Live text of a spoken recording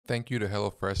Thank you to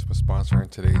HelloFresh for sponsoring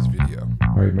today's video.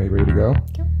 All right, mate, ready to go?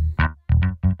 Yep. Oh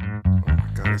my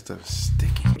God, this stuff is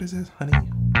sticky. What is this, honey?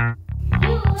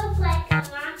 You look like a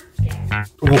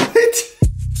monster. What?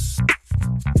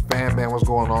 Fam, what's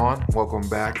going on? Welcome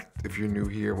back. If you're new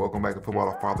here, welcome back to Football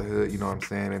of Fatherhood, you know what I'm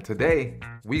saying? And today,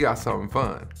 we got something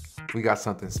fun. We got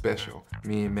something special.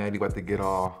 Me and Maddie about to get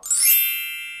all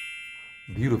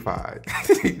beautified.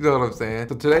 You know what I'm saying?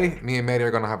 So today, me and Maddie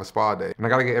are gonna have a spa day. And I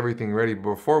gotta get everything ready.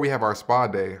 But before we have our spa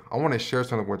day, I wanna share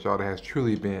something with y'all that has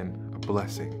truly been a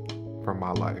blessing from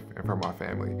my life and from my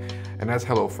family. And that's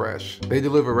HelloFresh. They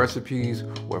deliver recipes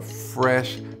with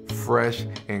fresh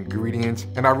ingredients.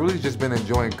 And I've really just been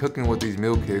enjoying cooking with these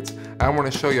meal kits. And I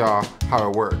wanna show y'all how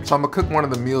it works. So I'm gonna cook one of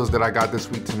the meals that I got this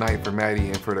week tonight for Maddie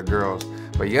and for the girls.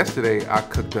 But yesterday, I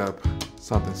cooked up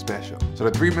something special. So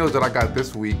the 3 meals that I got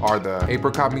this week are the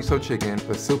apricot miso chicken,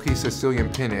 the silky Sicilian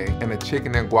penne, and the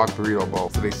chicken and guac burrito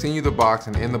bowl. So they send you the box,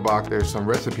 and in the box there's some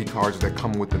recipe cards that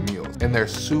come with the meals. And they're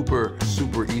super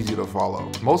easy to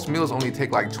follow. Most meals only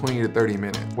take like 20 to 30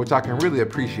 minutes, which I can really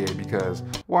appreciate because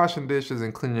washing dishes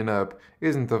and cleaning up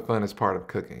isn't the funnest part of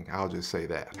cooking, I'll just say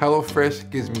that. HelloFresh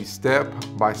gives me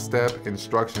step-by-step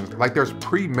instructions. Like there's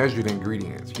pre-measured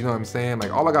ingredients, you know what I'm saying?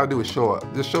 Like all I gotta do is show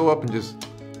up. Just show up and just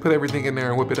put everything in there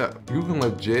and whip it up. You can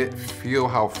legit feel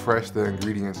how fresh the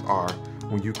ingredients are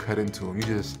when you cut into them. You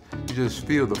just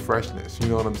feel the freshness, you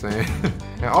know what I'm saying?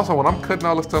 And also when I'm cutting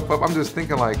all this stuff up, I'm just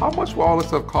thinking like, how much will all this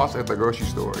stuff cost at the grocery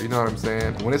store? You know what I'm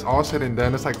saying? When it's all said and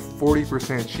done, it's like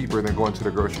 40% cheaper than going to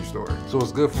the grocery store. So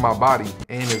it's good for my body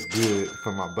and it's good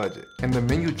for my budget. And the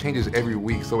menu changes every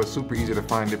week, so it's super easy to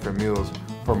find different meals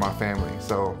for my family.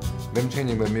 So them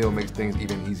changing the meal makes things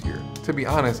even easier. To be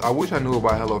honest, I wish I knew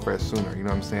about HelloFresh sooner, you know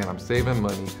what I'm saying? I'm saving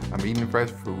money, I'm eating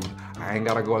fresh food, I ain't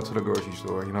gotta go out to the grocery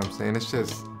store, you know what I'm saying? It's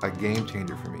just a game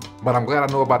changer for me. But I'm glad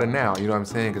I know about it now, you know what I'm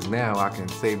saying? Because now I can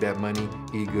save that money,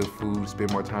 eat good food,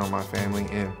 spend more time with my family,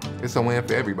 and it's a win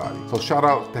for everybody. So shout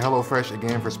out to HelloFresh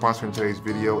again for sponsoring today's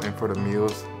video, and for the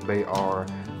meals, they are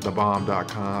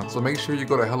thebomb.com. So make sure you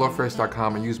go to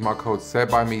HelloFresh.com and use my code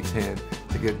SetByMe10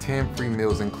 to get 10 free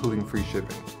meals, including free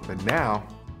shipping. But now,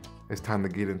 it's time to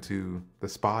get into the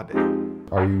spa day.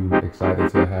 Are you excited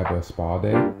to have a spa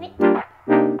day?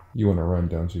 You want to run,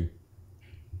 don't you?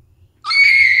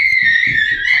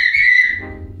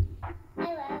 I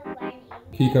love running.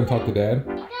 Can you come talk to Dad?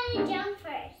 You gotta jump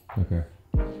first. Okay.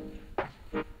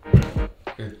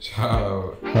 Good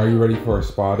job. Are you ready for a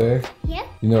spa day? Yep.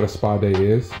 You know what a spa day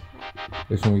is?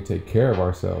 It's when we take care of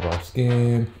ourselves, our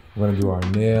skin. We're gonna do our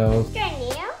nails. Your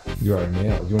nails? Do our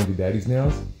nails. You wanna do Daddy's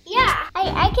nails? Yeah.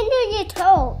 I can do your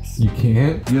toes. You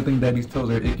can't? You don't think Daddy's toes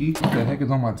are icky? What the heck is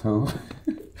on my toes?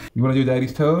 You wanna do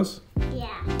Daddy's toes? Yeah.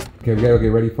 Okay, we gotta get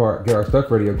ready for get our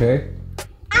stuff ready, okay?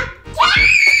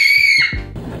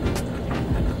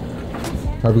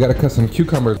 Alright, we gotta cut some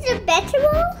cucumbers. Is it a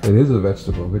vegetable? It is a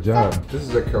vegetable, good job. This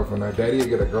is a careful now. Daddy will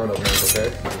get a grown-up knife,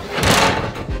 okay?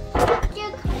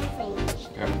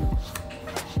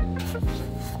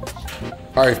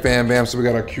 All right, fam bam, so we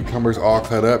got our cucumbers all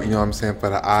cut up, you know what I'm saying, for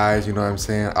the eyes, you know what I'm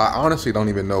saying? I honestly don't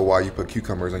even know why you put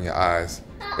cucumbers on your eyes,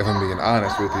 if I'm being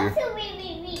honest with you. Also, wait,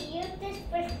 use this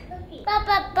for cookies.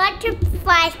 Papa,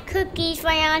 butterfly cookies for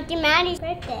Auntie Maddie's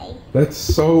birthday. That's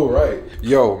so right.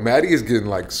 Yo, Maddie is getting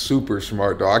like super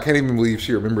smart, though. I can't even believe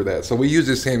she remembered that. So we use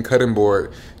this same cutting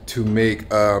board to make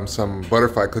some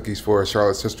butterfly cookies for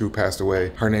Charlotte's sister who passed away.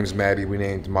 Her name's Maddie. We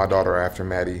named my daughter after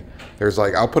Maddie. There's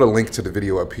like, I'll put a link to the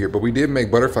video up here, but we did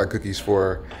make butterfly cookies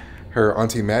for her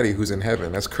Auntie Maddie who's in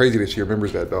heaven. That's crazy that she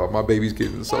remembers that, though. My baby's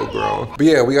getting so grown. But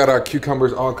yeah, we got our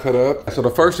cucumbers all cut up. So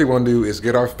the first thing we want to do is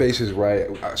get our faces right.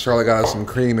 Charlotte got us some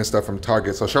cream and stuff from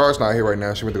Target. So Charlotte's not here right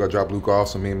now. She went to go drop Luke off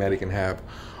so me and Maddie can have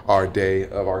our day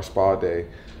of our spa day.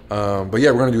 But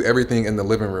yeah, we're gonna do everything in the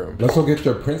living room. Let's go get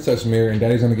your princess mirror, and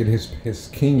Daddy's gonna get his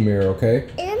king mirror, okay?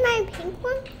 Is it my pink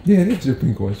one? Yeah, it is your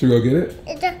pink one. Should we go get it?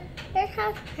 Is it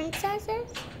have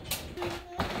princesses?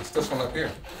 It's this one up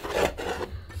here.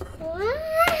 What?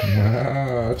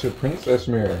 Wow, that's your princess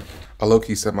mirror. I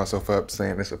low-key set myself up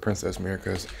saying it's a princess mirror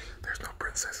because there's no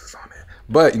princesses on it.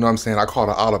 But, you know what I'm saying, I called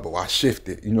an audible. I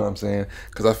shifted, you know what I'm saying?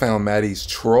 Because I found Maddie's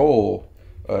troll.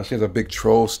 She has a big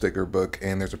troll sticker book,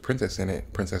 and there's a princess in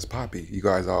it, Princess Poppy. You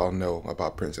guys all know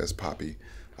about Princess Poppy.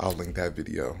 I'll link that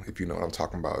video if you know what I'm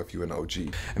talking about, if you're an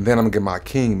OG. And then I'm gonna get my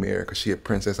king mirror, because she a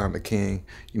princess, I'm the king.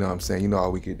 You know what I'm saying? You know how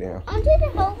we get down. I'll do the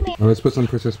whole mirror. Let's put some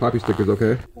Princess Poppy stickers,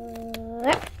 okay?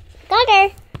 Got her.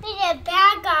 He's a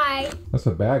bad guy. That's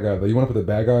a bad guy, though. You wanna put the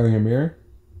bad guy on your mirror?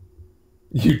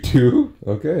 You do?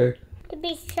 Okay. To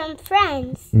be some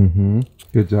friends. Mm-hmm.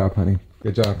 Good job, honey.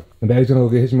 Good job. And Daddy's gonna go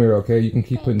get his mirror, okay? You can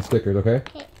keep putting stickers, okay?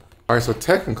 Okay. All right, so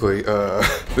technically,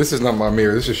 this is not my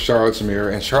mirror. This is Charlotte's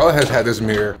mirror, and Charlotte has had this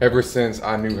mirror ever since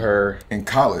I knew her in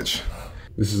college.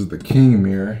 This is the king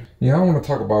mirror. Yeah, I don't want to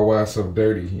talk about why it's so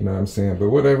dirty, you know what I'm saying? But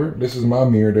whatever, this is my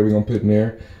mirror that we're gonna put in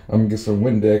there. I'm gonna get some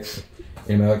Windex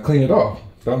and clean it off.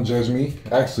 Don't judge me.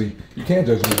 Actually, you can't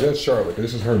judge me, judge Charlotte.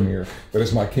 This is her mirror, but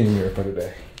it's my king mirror for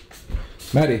today.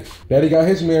 Maddie, Daddy got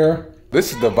his mirror.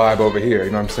 This is the vibe over here,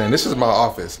 you know what I'm saying? This is my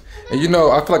office. And you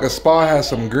know, I feel like a spa has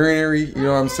some greenery, you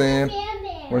know what I'm saying?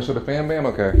 Want to show the fambam?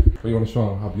 Okay. What do you want to show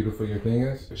them? How beautiful your thing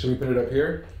is? Should we put it up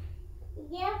here?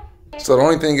 Yeah. So the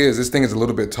only thing is, this thing is a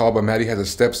little bit tall, but Maddie has a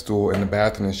step stool in the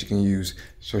bathroom that she can use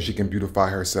so she can beautify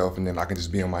herself, and then I can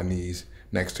just be on my knees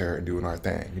next to her and doing our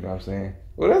thing, you know what I'm saying?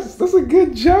 Well, that's a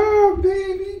good job,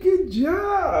 baby, good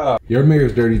job. Your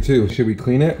mirror's dirty too. Should we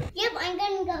clean it? Yep, I'm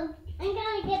gonna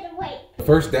get away.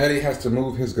 First, Daddy has to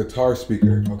move his guitar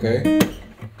speaker, okay?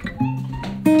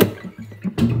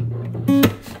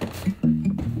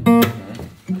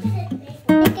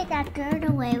 Get that dirt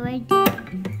away right there.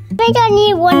 I think I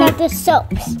need one of the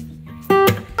soaps. It's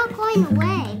not going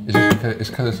away. It's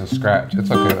because it's a scratch.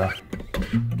 It's okay though.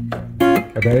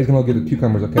 Daddy's gonna go get the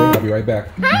cucumbers, okay? I'll be right back.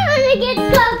 I'm gonna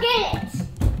go get it.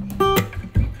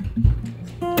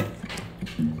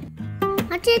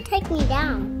 How'd you take me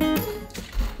down?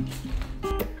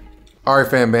 All right,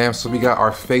 fam bam, so we got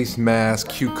our face mask,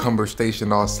 cucumber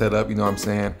station all set up, you know what I'm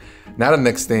saying? Now the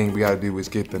next thing we gotta do is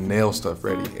get the nail stuff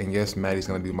ready. And yes, Maddie's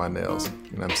gonna do my nails,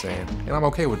 you know what I'm saying? And I'm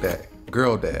okay with that.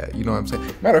 Girl dad, you know what I'm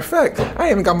saying? Matter of fact, I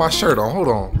ain't even got my shirt on, hold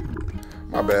on.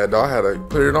 My bad, dog, I had to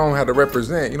put it on, had to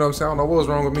represent, you know what I'm saying? I don't know what was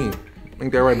wrong with me.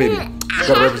 Ain't that right, baby?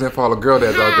 Gotta represent for all the girl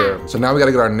dads out there. So now we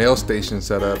gotta get our nail station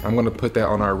set up. I'm gonna put that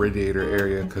on our radiator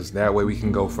area, because that way we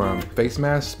can go from face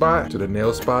mask spot to the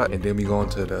nail spot, and then we go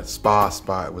into the spa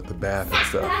spot with the bath and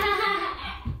stuff.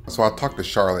 So I talked to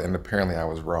Charlotte, and apparently I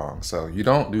was wrong. So you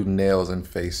don't do nails and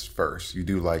face first. You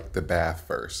do like the bath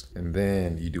first, and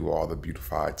then you do all the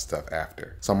beautified stuff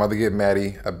after. So I'm about to get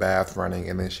Maddie a bath running,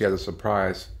 and then she has a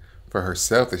surprise for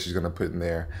herself that she's gonna put in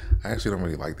there. I actually don't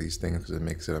really like these things because it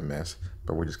makes it a mess,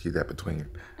 but we'll just keep that between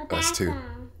us two.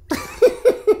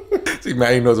 See,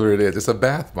 Maddie knows what it is. It's a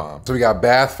bath bomb. So we got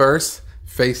bath first,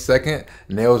 face second,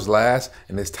 nails last,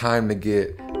 and it's time to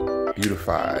get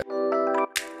beautified.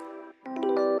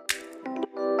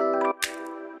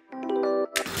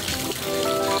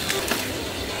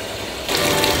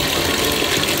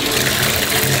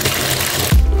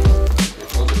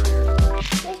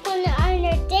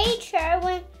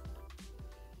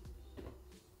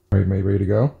 Are you ready to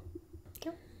go?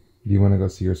 Yep. Do you want to go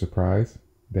see your surprise?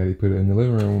 Daddy put it in the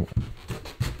living room.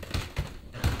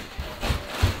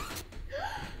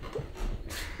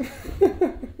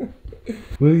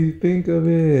 What do you think of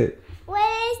it? What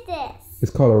is this?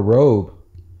 It's called a robe.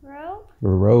 Robe? A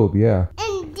robe, yeah.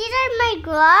 And these are my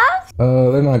gloves?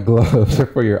 They're not gloves. They're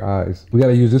for your eyes. We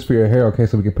gotta use this for your hair, okay?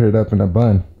 So we can put it up in a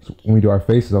bun when we do our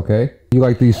faces, okay? You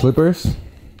like these slippers?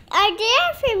 Are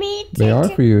they for me? They are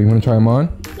for you. You want to try them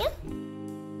on? Yep.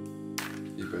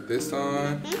 You put this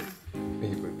on. And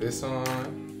you put this on.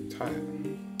 Tie it.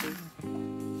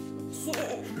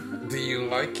 Do you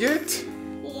like it?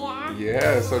 Yeah.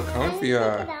 Yeah, it's so comfy. Take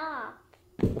it off.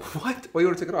 What? Why you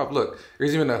want to take it off? Look,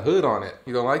 there's even a hood on it.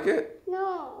 You don't like it?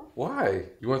 No. Why?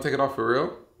 You want to take it off for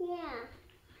real? Yeah.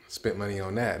 Spent money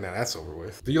on that. Now that's over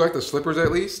with. Do you like the slippers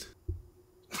at least?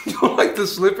 You don't like the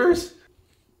slippers?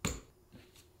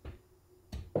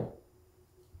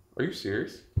 Are you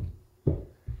serious?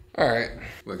 All right.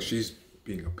 Look, she's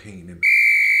being a pain in the...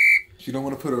 She don't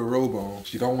want to put her robe on.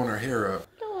 She don't want her hair up.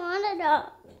 I don't want it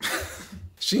up.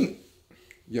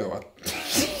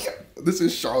 This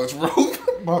is Charlotte's robe.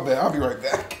 My bad, I'll be right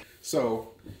back.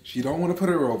 So, she don't want to put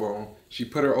her robe on. She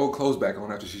put her old clothes back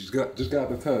on after she just got out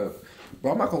the tub.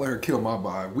 But I'm not gonna let her kill my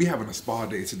vibe. We having a spa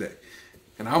day today.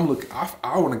 And I want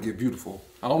to get beautiful.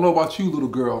 I don't know about you, little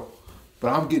girl, but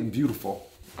I'm getting beautiful.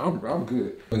 I'm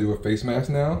good. Want to do a face mask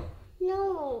now?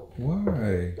 No.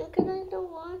 Why? Because I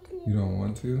don't want to. You don't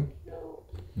want to? No.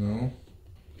 No?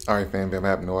 All right, fam bam, I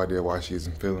have no idea why she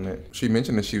isn't feeling it. She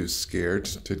mentioned that she was scared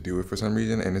to do it for some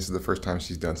reason, and this is the first time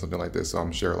she's done something like this, so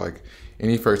I'm sure like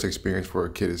any first experience for a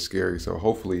kid is scary, so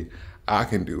hopefully I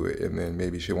can do it, and then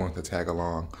maybe she'll want to tag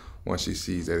along once she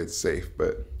sees that it's safe,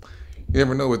 but you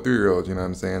never know with 3-year-olds, you know what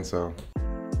I'm saying, so.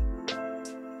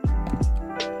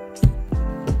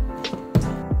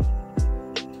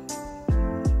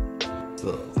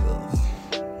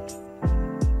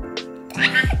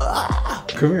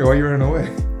 Come here, why are you running away?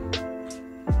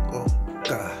 Oh,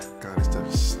 God, this stuff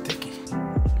is sticky.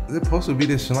 Is it supposed to be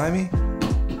this slimy?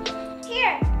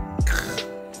 Here.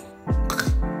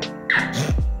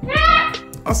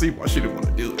 I see why she didn't want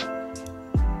to do it.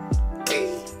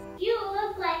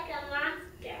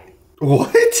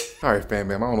 What? All right, fam,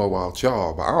 I don't know about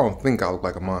y'all, but I don't think I look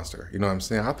like a monster. You know what I'm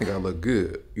saying? I think I look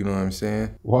good. You know what I'm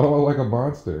saying? Why do I look like a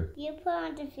monster? You put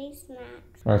on the face mask.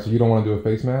 All right, so you don't want to do a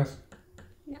face mask?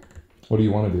 No. What do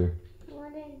you want to do? I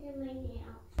want to do my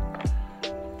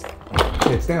nails.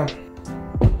 Okay, it's down.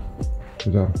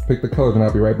 Good job. Pick the colors and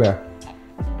I'll be right back.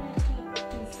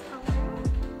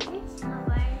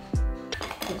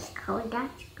 This color,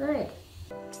 that's good.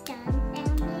 Done.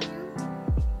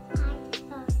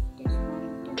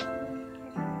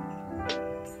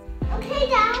 Okay,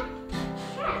 Dad.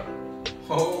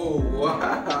 Oh,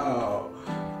 wow.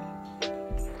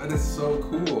 That is so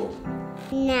cool.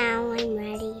 Now I'm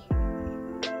ready.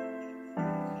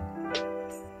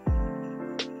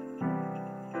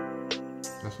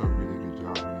 That's a really good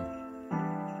job, honey.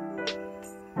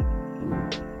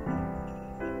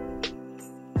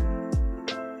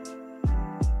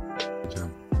 Good job.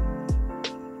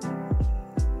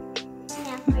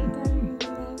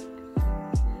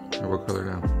 What color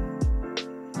now?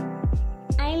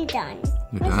 I'm done.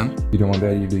 You're done? You don't want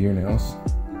Daddy to do your nails?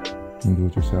 You can do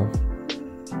it yourself?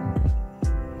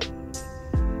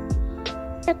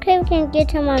 Okay, we can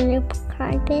get him on the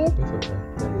carpet. That's okay.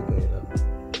 Daddy will clean it up.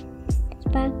 It's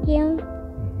vacuum.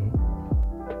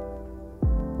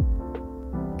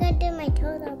 Gotta do my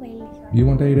toes already. You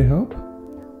want Daddy to help?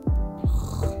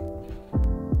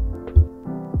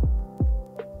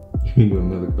 You can do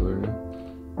another color now?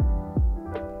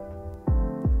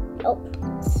 Oh.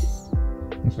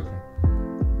 It's okay.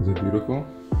 Is it beautiful?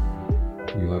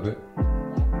 You love it?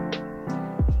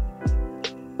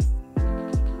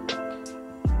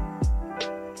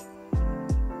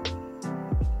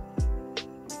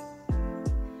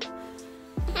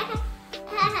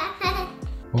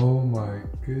 Oh my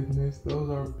goodness, those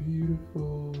are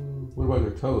beautiful. What about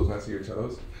your toes? Can I see your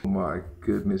toes? Oh my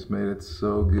goodness, man, it's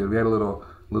so good. We had a little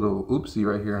oopsie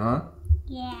right here, huh?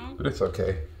 Yeah. But it's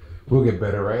okay. We'll get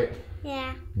better, right?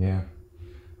 Yeah. Yeah.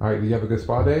 All right, did you have a good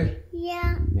spa day?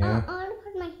 Yeah. Yeah? I want to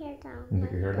put my hair down. You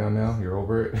take your hair down now? You're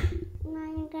over it? No,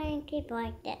 I'm going to keep it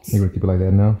like this. You're gonna keep it like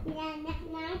that now? Yeah, now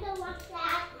I'm going to watch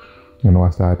that. You wanna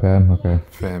watch the iPad? Okay.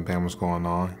 Fam, what's going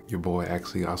on? Your boy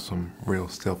actually got some real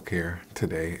self-care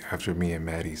today after me and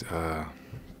Maddie's,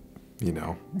 you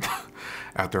know,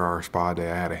 after our spa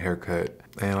day, I had a haircut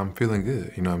and I'm feeling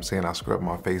good. You know what I'm saying? I scrubbed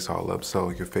my face all up.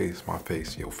 So your face, my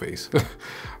face, your face.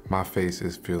 My face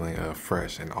is feeling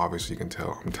fresh and obviously you can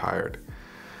tell I'm tired.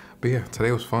 But yeah,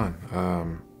 today was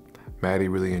fun. Maddie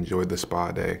really enjoyed the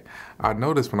spa day. I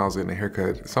noticed when I was getting a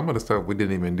haircut, some of the stuff we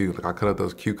didn't even do. Like I cut up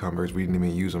those cucumbers, we didn't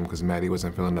even use them because Maddie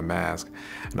wasn't feeling the mask.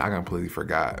 And I completely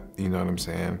forgot, you know what I'm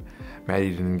saying?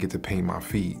 Maddie didn't get to paint my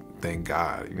feet, thank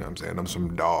God, you know what I'm saying? I'm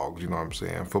some dogs, you know what I'm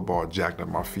saying? Football jacked up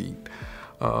my feet.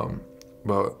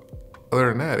 But other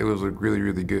than that, it was really,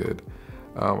 really good.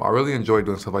 I really enjoyed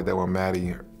doing stuff like that with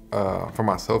Maddie. For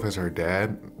myself as her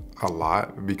dad, a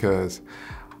lot, because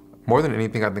more than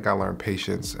anything, I think I learned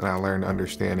patience and I learned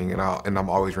understanding, and I'm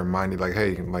always reminded, like,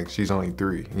 hey, like she's only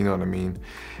 3, you know what I mean?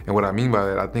 And what I mean by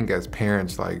that, I think as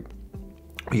parents, like,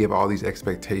 we have all these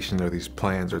expectations or these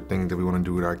plans or things that we want to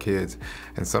do with our kids,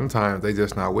 and sometimes they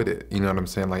just not with it, you know what I'm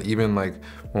saying? Like even like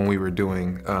when we were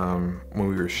doing, when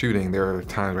we were shooting, there were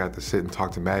times where I had to sit and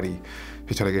talk to Maddie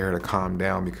to try to get her to calm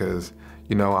down because,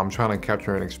 you know, I'm trying to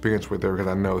capture an experience with her because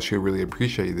I know she'll really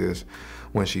appreciate this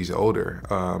when she's older.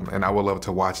 And I would love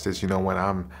to watch this, you know, when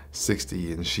I'm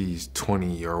 60 and she's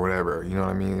 20 or whatever, you know what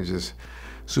I mean? It's just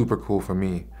super cool for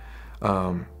me.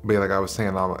 But yeah, like I was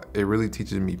saying, it really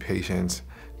teaches me patience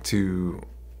to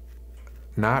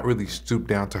not really stoop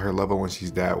down to her level when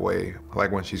she's that way,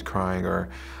 like when she's crying or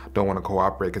don't want to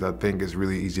cooperate, because I think it's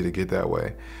really easy to get that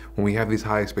way. When we have these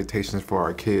high expectations for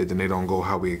our kids and they don't go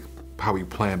how we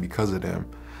plan because of them,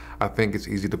 I think it's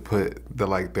easy to put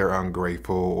they're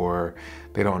ungrateful or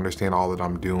they don't understand all that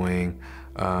I'm doing,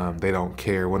 they don't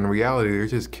care, when in reality they're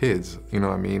just kids, you know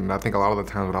what I mean? And I think a lot of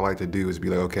the times what I like to do is be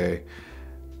like, okay,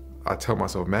 I tell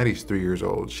myself, Maddie's 3 years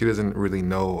old. She doesn't really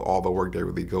know all the work that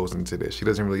really goes into this. She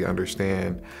doesn't really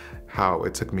understand how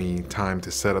it took me time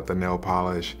to set up the nail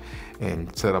polish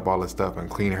and set up all this stuff and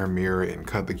clean her mirror and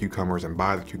cut the cucumbers and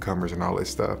buy the cucumbers and all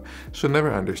this stuff. She'll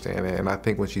never understand it. And I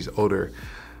think when she's older,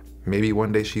 maybe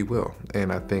one day she will.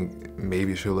 And I think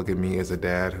maybe she'll look at me as a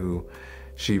dad who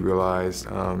she realized,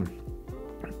 you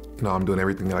know, I'm doing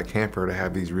everything that I can for her to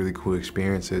have these really cool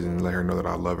experiences and let her know that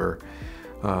I love her.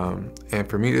 And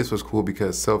for me, this was cool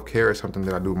because self-care is something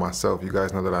that I do myself. You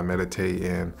guys know that I meditate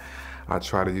and I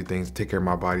try to do things to take care of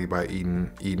my body by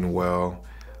eating well.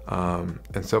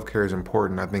 And self-care is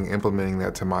important. I think implementing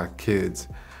that to my kids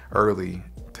early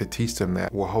to teach them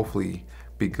that will hopefully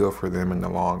be good for them in the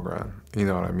long run. You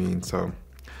know what I mean? So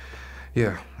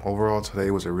yeah, overall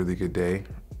today was a really good day.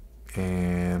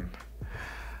 And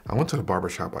I went to the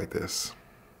barbershop like this.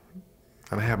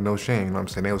 And I have no shame, you know what I'm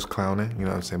saying? They was clowning, you know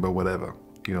what I'm saying? But whatever,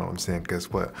 you know what I'm saying?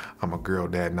 Guess what? I'm a girl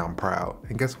dad and I'm proud.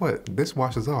 And guess what? This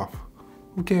washes off.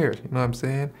 Who cares? You know what I'm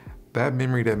saying? That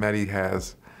memory that Maddie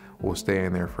has will stay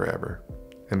in there forever.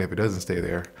 And if it doesn't stay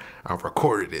there, I've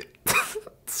recorded it.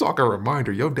 So I can remind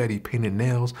her, yo daddy painted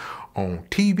nails on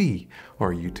TV,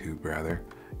 or YouTube rather.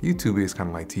 YouTube is kind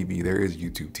of like TV. There is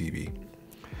YouTube TV.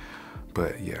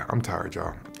 But yeah, I'm tired,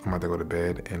 y'all. I'm about to go to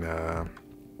bed, and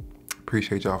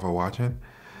appreciate y'all for watching.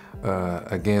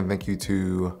 Again, thank you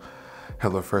to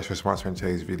HelloFresh for sponsoring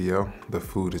today's video. The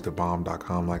food is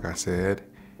thebomb.com, like I said.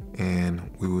 And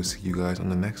we will see you guys on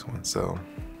the next one. So,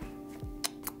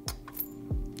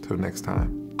 till next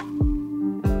time.